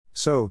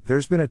So,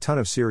 there's been a ton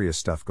of serious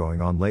stuff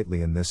going on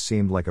lately, and this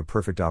seemed like a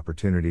perfect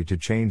opportunity to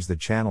change the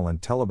channel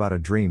and tell about a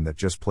dream that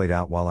just played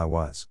out while I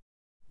was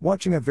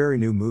watching a very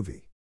new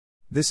movie.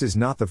 This is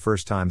not the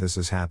first time this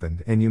has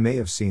happened, and you may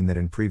have seen that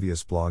in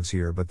previous blogs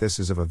here, but this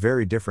is of a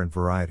very different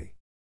variety.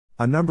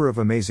 A number of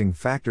amazing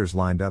factors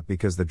lined up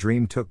because the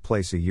dream took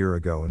place a year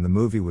ago and the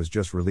movie was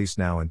just released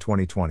now in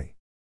 2020.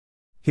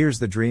 Here's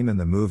the dream and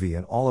the movie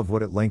and all of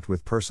what it linked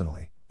with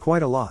personally,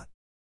 quite a lot.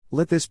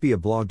 Let this be a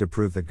blog to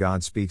prove that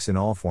God speaks in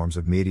all forms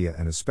of media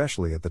and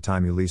especially at the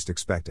time you least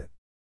expect it.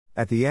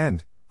 At the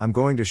end, I'm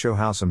going to show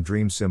how some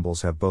dream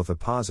symbols have both a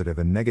positive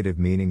and negative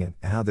meaning and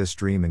how this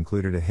dream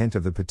included a hint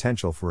of the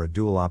potential for a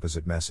dual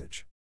opposite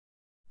message.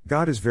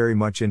 God is very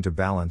much into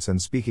balance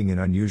and speaking in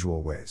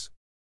unusual ways.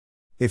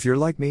 If you're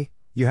like me,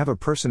 you have a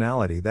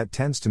personality that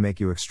tends to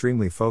make you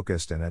extremely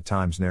focused and at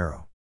times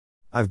narrow.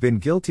 I've been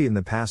guilty in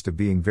the past of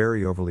being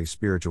very overly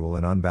spiritual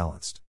and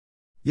unbalanced.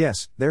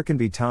 Yes, there can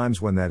be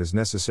times when that is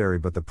necessary,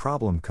 but the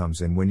problem comes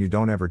in when you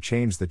don't ever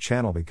change the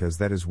channel, because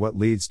that is what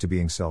leads to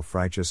being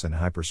self-righteous and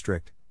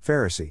hyper-strict,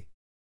 Pharisee.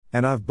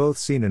 And I've both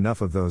seen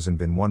enough of those and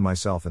been one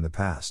myself in the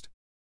past.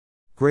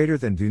 Greater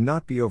than: do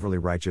not be overly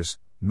righteous,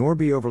 nor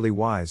be overly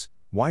wise,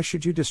 why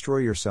should you destroy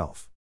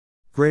yourself?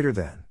 Greater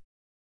than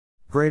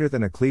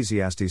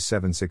Ecclesiastes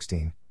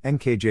 7:16,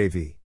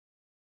 NKJV.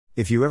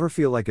 If you ever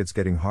feel like it's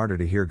getting harder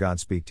to hear God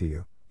speak to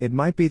you, it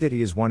might be that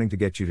He is wanting to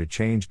get you to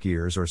change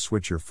gears or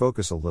switch your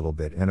focus a little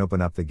bit and open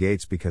up the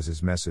gates, because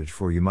His message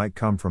for you might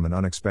come from an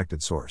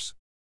unexpected source.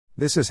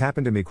 This has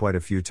happened to me quite a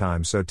few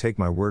times, so take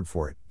my word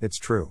for it, it's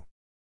true.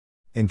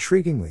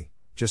 Intriguingly,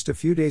 just a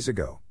few days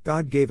ago,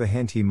 God gave a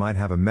hint He might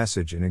have a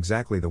message in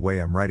exactly the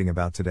way I'm writing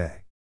about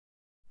today.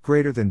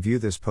 Greater than: view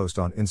this post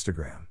on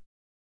Instagram.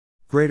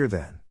 Greater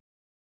than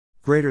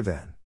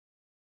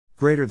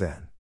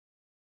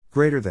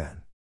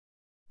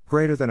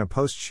a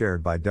post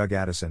shared by Doug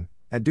Addison,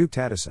 at Duke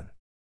Addison.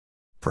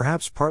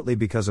 Perhaps partly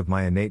because of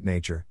my innate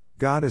nature,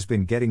 God has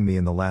been getting me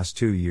in the last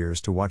 2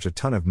 years to watch a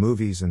ton of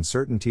movies and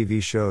certain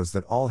TV shows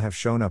that all have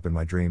shown up in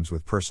my dreams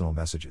with personal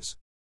messages.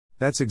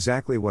 That's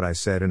exactly what I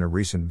said in a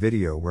recent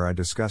video where I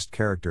discussed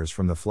characters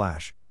from The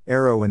Flash,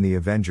 Arrow and the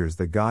Avengers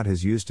that God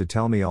has used to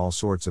tell me all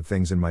sorts of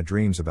things in my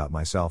dreams about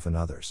myself and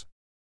others.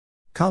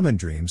 Common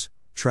dreams: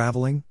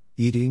 traveling,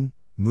 eating,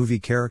 movie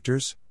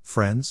characters,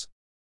 friends.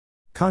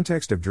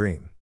 Context of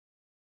dream.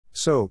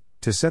 So,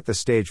 to set the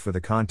stage for the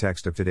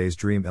context of today's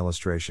dream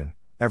illustration,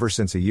 ever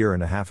since a year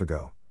and a half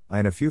ago, I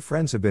and a few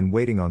friends have been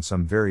waiting on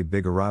some very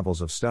big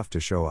arrivals of stuff to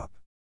show up.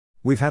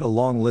 We've had a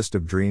long list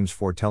of dreams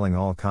foretelling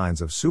all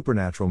kinds of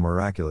supernatural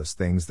miraculous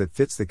things that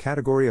fits the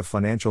category of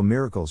financial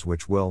miracles,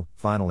 which will,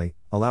 finally,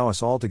 allow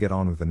us all to get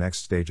on with the next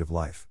stage of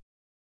life.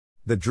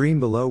 The dream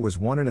below was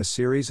one in a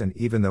series, and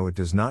even though it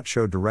does not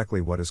show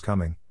directly what is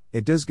coming,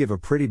 it does give a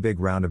pretty big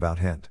roundabout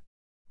hint.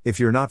 If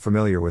you're not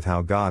familiar with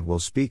how God will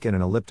speak in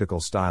an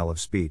elliptical style of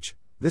speech,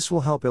 this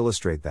will help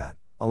illustrate that,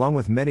 along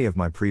with many of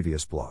my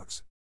previous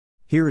blogs.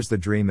 Here is the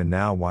dream, and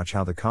now watch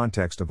how the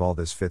context of all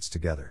this fits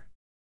together.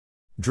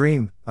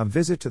 Dream: a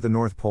visit to the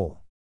North Pole.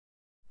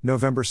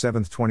 November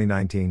 7,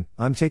 2019,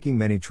 I'm taking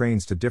many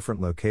trains to different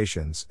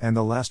locations, and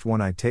the last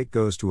one I take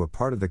goes to a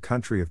part of the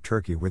country of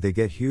Turkey where they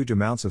get huge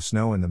amounts of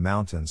snow in the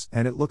mountains,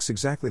 and it looks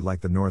exactly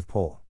like the North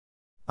Pole.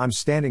 I'm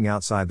standing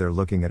outside there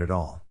looking at it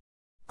all.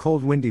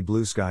 Cold, windy,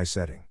 blue sky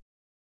setting.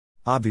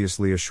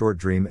 Obviously a short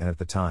dream, and at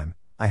the time,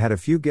 I had a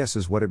few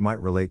guesses what it might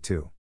relate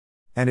to.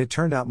 And it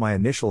turned out my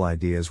initial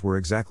ideas were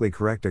exactly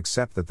correct,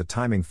 except that the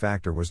timing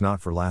factor was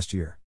not for last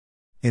year.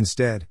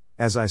 Instead,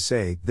 as I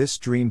say, this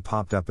dream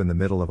popped up in the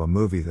middle of a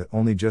movie that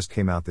only just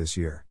came out this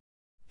year.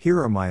 Here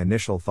are my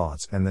initial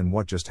thoughts and then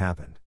what just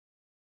happened.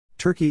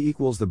 Turkey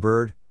equals the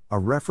bird, a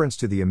reference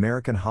to the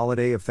American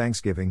holiday of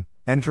Thanksgiving,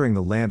 entering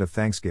the land of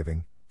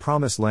Thanksgiving,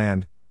 promised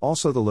land,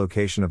 also the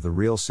location of the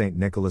real St.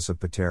 Nicholas of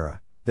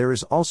Patera. There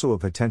is also a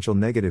potential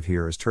negative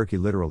here, as Turkey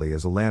literally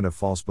is a land of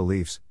false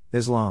beliefs,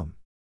 Islam.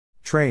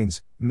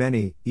 Trains,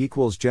 many,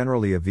 equals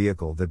generally a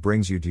vehicle that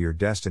brings you to your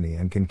destiny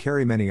and can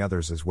carry many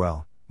others as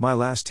well. My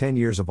last 10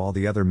 years of all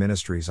the other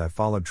ministries I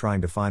followed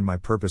trying to find my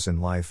purpose in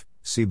life,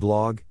 see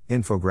blog,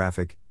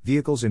 infographic,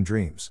 vehicles in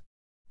dreams.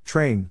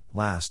 Train,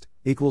 last,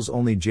 equals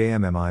only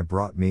JMMI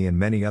brought me and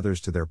many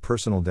others to their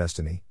personal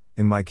destiny,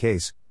 in my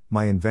case,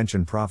 my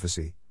invention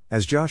prophecy,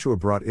 as Joshua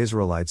brought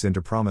Israelites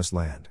into promised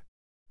land.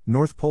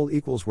 North Pole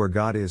equals where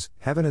God is,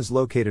 heaven is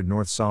located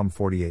north, Psalm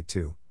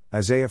 48:2,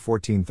 Isaiah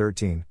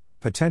 14:13,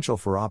 potential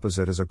for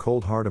opposite is a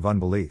cold heart of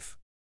unbelief.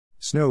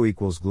 Snow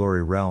equals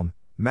glory realm,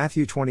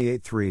 Matthew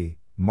 28:3,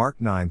 Mark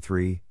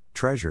 9:3,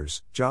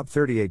 treasures, Job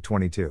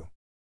 38:22.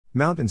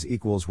 Mountains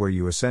equals where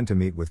you ascend to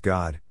meet with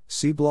God,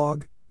 see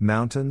blog,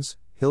 mountains,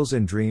 hills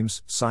in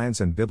dreams, science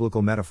and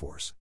biblical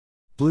metaphors.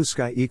 Blue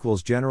sky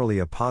equals generally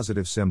a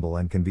positive symbol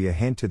and can be a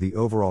hint to the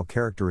overall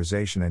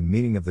characterization and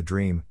meaning of the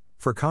dream.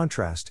 For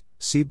contrast,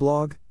 see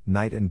blog,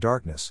 night and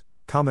darkness,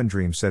 common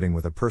dream setting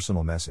with a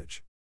personal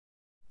message.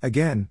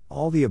 Again,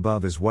 all the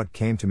above is what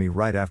came to me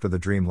right after the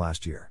dream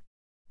last year.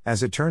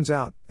 As it turns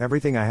out,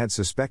 everything I had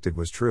suspected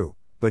was true,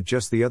 but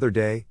just the other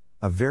day,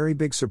 A very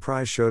big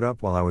surprise showed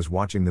up while I was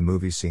watching the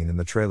movie scene in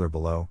the trailer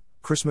below,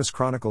 Christmas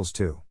Chronicles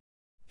 2.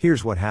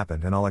 Here's what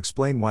happened and I'll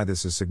explain why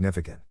this is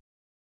significant.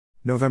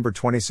 November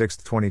 26,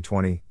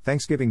 2020,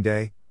 Thanksgiving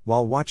Day,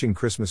 while watching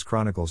Christmas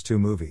Chronicles 2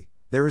 movie,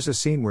 there is a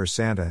scene where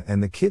Santa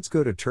and the kids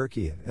go to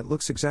Turkey and it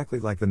looks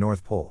exactly like the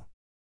North Pole.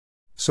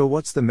 So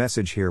what's the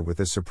message here with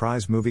this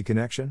surprise movie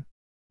connection?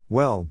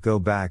 Well, go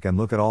back and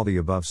look at all the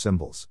above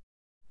symbols.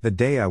 The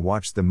day I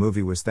watched the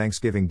movie was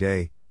Thanksgiving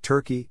Day,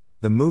 Turkey.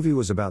 The movie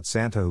was about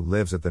Santa who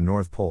lives at the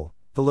North Pole.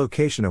 The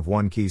location of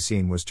one key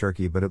scene was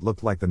Turkey, but it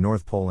looked like the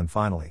North Pole. And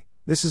finally,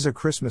 this is a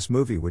Christmas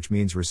movie, which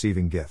means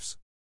receiving gifts.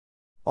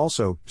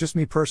 Also, just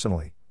me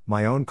personally,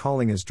 my own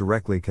calling is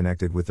directly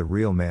connected with the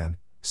real man,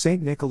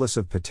 Saint Nicholas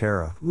of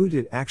Patera, who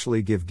did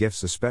actually give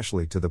gifts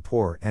especially to the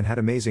poor and had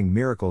amazing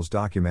miracles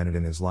documented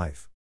in his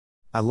life.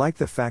 I like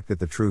the fact that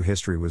the true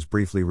history was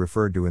briefly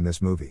referred to in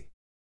this movie.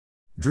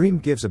 Dream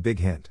gives a big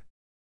hint.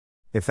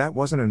 If that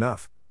wasn't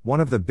enough, one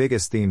of the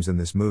biggest themes in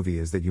this movie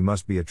is that you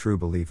must be a true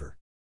believer.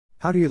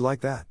 How do you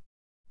like that?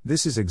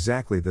 This is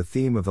exactly the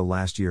theme of the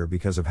last year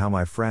because of how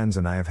my friends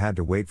and I have had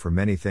to wait for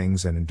many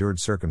things and endured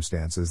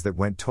circumstances that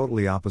went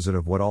totally opposite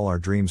of what all our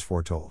dreams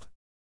foretold.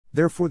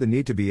 Therefore the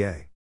need to be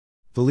a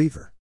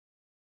believer.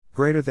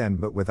 Greater than,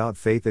 but without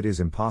faith it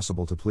is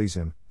impossible to please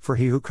him, for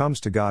he who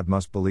comes to God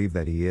must believe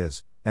that he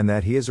is, and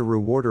that he is a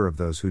rewarder of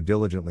those who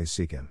diligently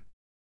seek him.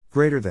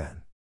 Greater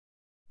than.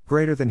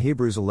 Greater than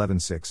Hebrews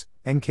 11:6,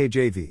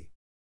 NKJV.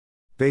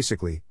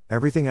 Basically,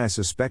 everything I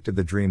suspected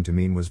the dream to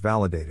mean was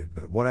validated,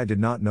 but what I did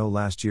not know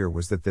last year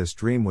was that this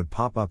dream would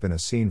pop up in a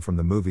scene from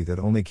the movie that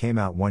only came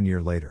out 1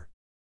 year later.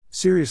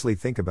 Seriously,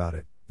 think about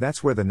it,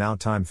 that's where the now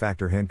time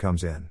factor hint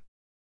comes in.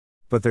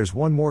 But there's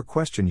one more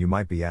question you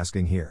might be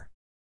asking here.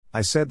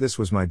 I said this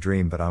was my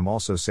dream, but I'm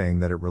also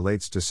saying that it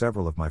relates to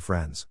several of my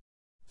friends.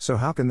 So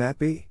how can that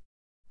be?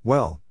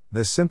 Well,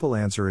 the simple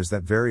answer is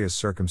that various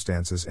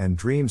circumstances and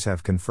dreams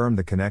have confirmed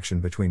the connection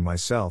between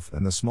myself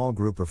and the small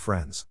group of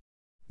friends.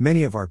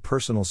 Many of our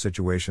personal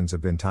situations have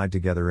been tied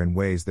together in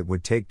ways that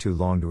would take too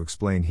long to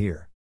explain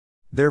here.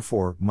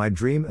 Therefore, my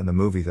dream and the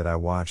movie that I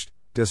watched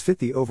does fit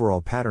the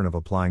overall pattern of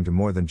applying to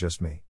more than just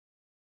me.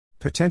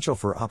 Potential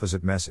for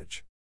opposite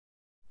message.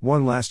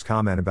 One last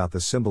comment about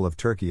the symbol of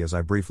Turkey as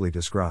I briefly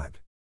described.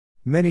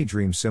 Many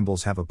dream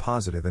symbols have a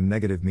positive and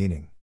negative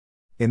meaning.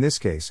 In this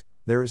case,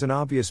 there is an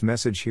obvious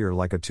message here,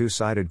 like a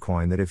two-sided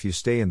coin, that if you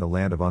stay in the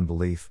land of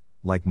unbelief,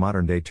 like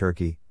modern-day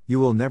Turkey, you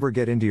will never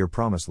get into your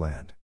promised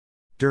land.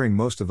 During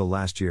most of the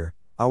last year,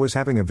 I was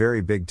having a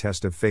very big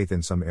test of faith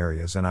in some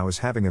areas and I was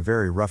having a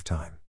very rough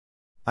time.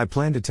 I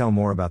plan to tell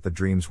more about the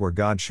dreams where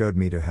God showed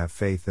me to have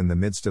faith in the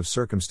midst of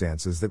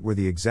circumstances that were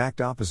the exact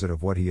opposite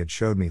of what he had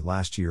showed me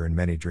last year in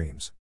many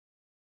dreams.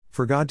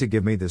 For God to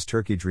give me this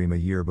Turkey dream a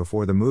year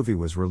before the movie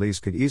was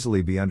released could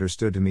easily be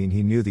understood to mean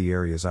he knew the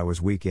areas I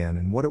was weak in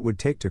and what it would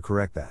take to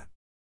correct that.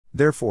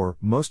 Therefore,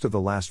 most of the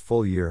last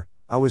full year,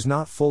 I was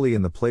not fully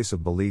in the place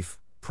of belief,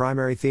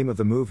 primary theme of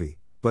the movie,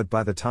 but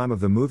by the time of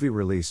the movie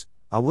release,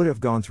 I would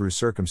have gone through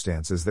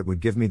circumstances that would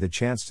give me the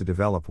chance to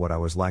develop what I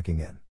was lacking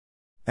in.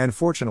 And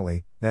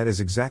fortunately, that is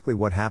exactly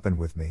what happened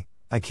with me.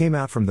 I came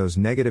out from those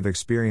negative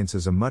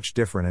experiences a much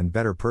different and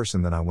better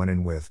person than I went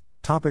in with.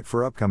 Topic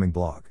for upcoming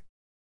blog.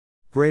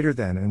 Greater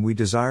than, and we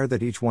desire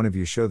that each one of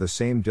you show the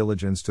same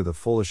diligence to the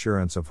full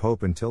assurance of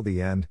hope until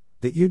the end,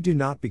 that you do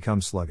not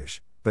become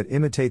sluggish, but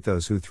imitate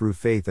those who through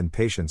faith and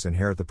patience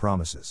inherit the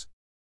promises.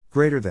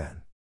 Greater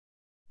than.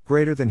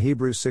 Greater than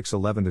Hebrews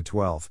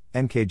 6:11-12,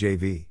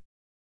 NKJV.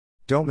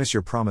 Don't miss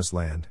your promised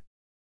land.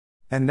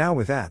 And now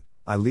with that,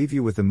 I leave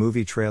you with the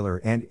movie trailer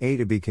and A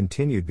to be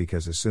continued,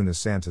 because as soon as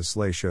Santa's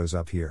sleigh shows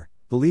up here,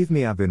 believe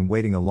me, I've been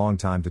waiting a long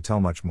time to tell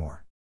much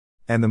more.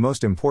 And the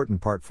most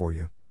important part for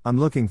you, I'm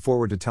looking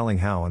forward to telling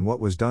how and what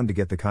was done to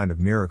get the kind of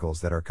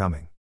miracles that are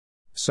coming.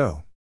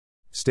 So,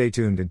 stay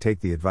tuned and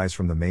take the advice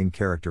from the main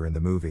character in the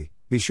movie.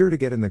 Be sure to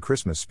get in the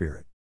Christmas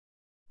spirit.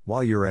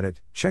 While you're at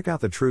it, check out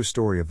the true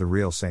story of the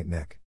real Saint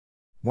Nick.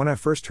 When I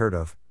first heard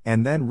of,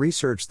 and then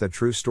researched that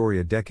true story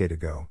a decade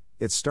ago,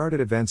 it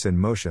started events in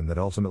motion that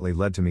ultimately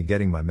led to me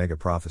getting my mega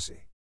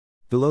prophecy.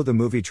 Below the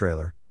movie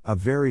trailer, a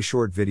very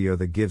short video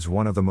that gives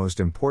one of the most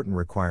important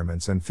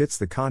requirements and fits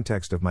the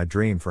context of my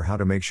dream for how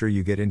to make sure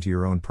you get into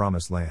your own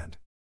promised land.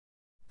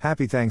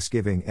 Happy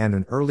Thanksgiving and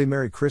an early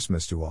Merry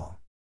Christmas to all.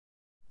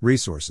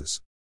 Resources.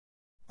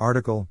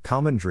 Article,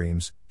 Common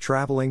Dreams,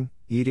 Traveling,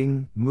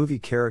 Eating, Movie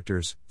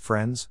Characters,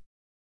 Friends.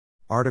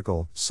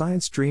 Article,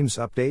 Science Dreams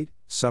Update,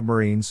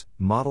 Submarines,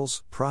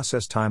 Models,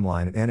 Process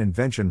Timeline and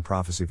Invention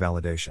Prophecy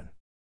Validation.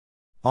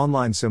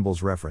 Online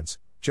Symbols Reference,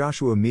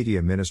 Joshua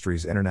Media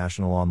Ministries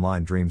International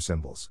Online Dream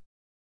Symbols.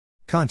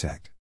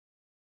 Contact.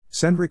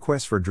 Send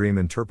requests for dream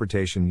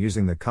interpretation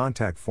using the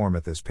contact form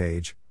at this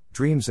page,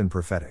 Dreams and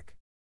Prophetic.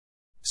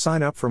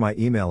 Sign up for my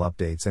email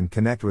updates and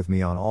connect with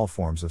me on all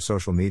forms of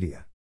social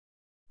media.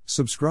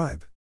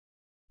 Subscribe.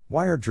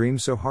 Why are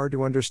dreams so hard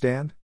to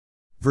understand?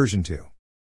 Version 2.